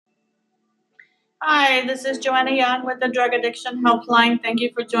Hi, this is Joanna Young with the Drug Addiction Helpline. Thank you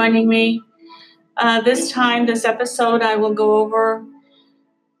for joining me. This episode, I will go over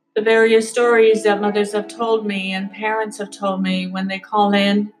the various stories that mothers have told me and parents have told me when they call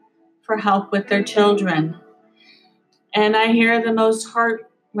in for help with their children. And I hear the most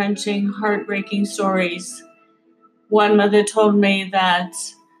heart-wrenching, heartbreaking stories. One mother told me that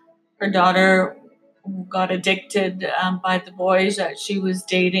her daughter got addicted by the boys that she was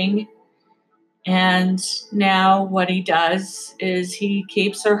dating. And now what he does is he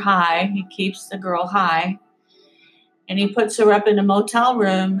keeps her high. He keeps the girl high. And he puts her up in a motel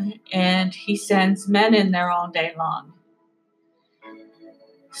room and he sends men in there all day long.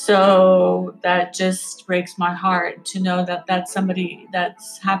 So that just breaks my heart to know that that's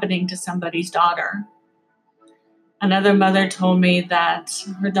happening to somebody's daughter. Another mother told me that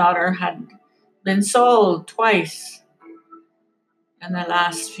her daughter had been sold twice in the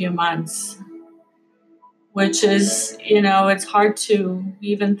last few months, which is, it's hard to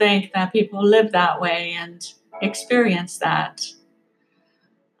even think that people live that way and experience that.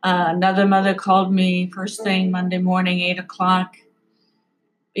 Another mother called me first thing Monday morning, 8 o'clock,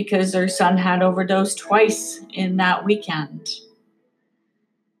 because their son had overdosed twice in that weekend.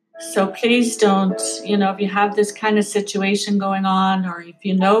 So please don't, if you have this kind of situation going on, or if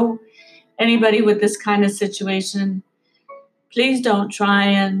you know anybody with this kind of situation, please don't try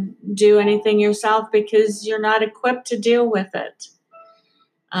and do anything yourself because you're not equipped to deal with it.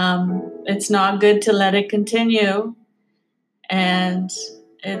 It's not good to let it continue, and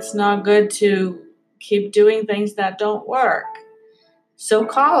it's not good to keep doing things that don't work. So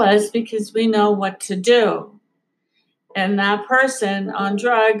call us because we know what to do. And that person on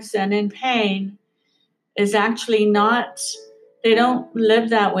drugs and in pain is actually they don't live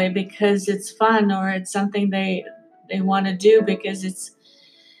that way because it's fun or it's something they want to do because it's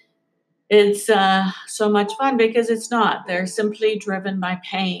so much fun, because it's not. They're simply driven by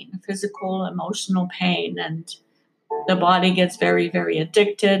pain, physical, emotional pain, and the body gets very, very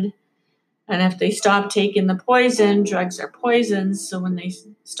addicted. And if they stop taking the poison, drugs are poisons, so when they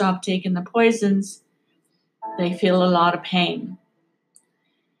stop taking the poisons, they feel a lot of pain.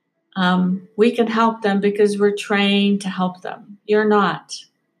 We can help them because we're trained to help them. You're not.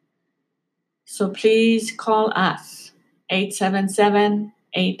 So please call us,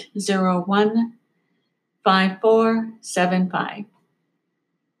 877-801-5475.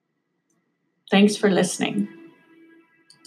 Thanks for listening.